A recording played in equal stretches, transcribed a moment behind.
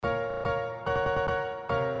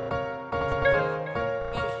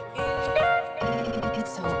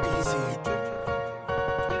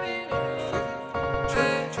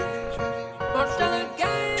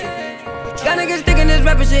niggas thinking this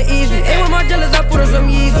rapping shit easy. Ain't with Margielaas, I put on some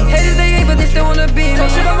Yeezy. Haters they hate, but they still wanna be me. Talk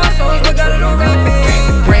shit on my songs, but got it on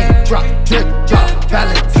repeat. Rain drop, drip drop,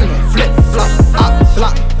 Valentino, flip flop, up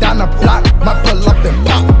block, down the block, might pull up and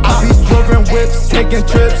pop. I be swerving whips, taking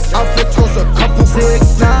trips, outfit costs a couple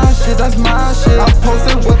 6'9", shit, that's my shit. I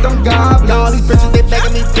posted with them goblins. All these bitches, they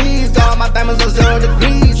begging me please. All my diamonds are 0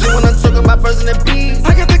 degrees. You wanna talk about birds and the bees?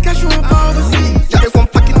 I got the cash from overseas. Yeah, they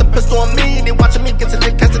want pocket the pistol on me. They watching me get to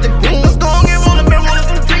the cast of the green. Let's go and get rolling, man, rolling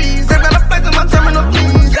some trees. They got a flex in my terminal,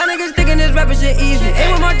 please. Y'all niggas thinking this rapping shit easy.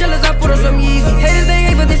 Ain't with Margielaas, I put on some Yeezy. Haters they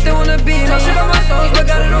hate, but they still wanna be me. Talk shit on my songs, but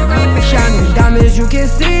got it on repeat. Shining diamonds, you can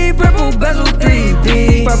see. Purple bezel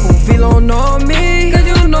 3D. Purple Velon on me, cause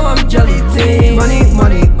you know I'm jelly team. Money,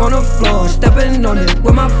 money on the floor, stepping on it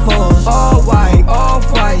with my force. All white,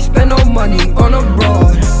 off white, spend no money on a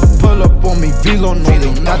broad. Pull up on me, Velo on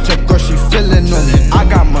me. Got your girl, she feeling on me. I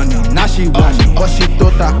got money, now she want me, but she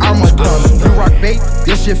thought that I'm a dummy. You rock bait,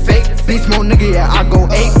 this shit fake. Beast mode nigga, yeah, I go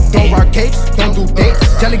 8. Don't rock capes, don't do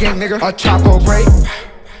dates. Jelly gang nigga, a chopper break.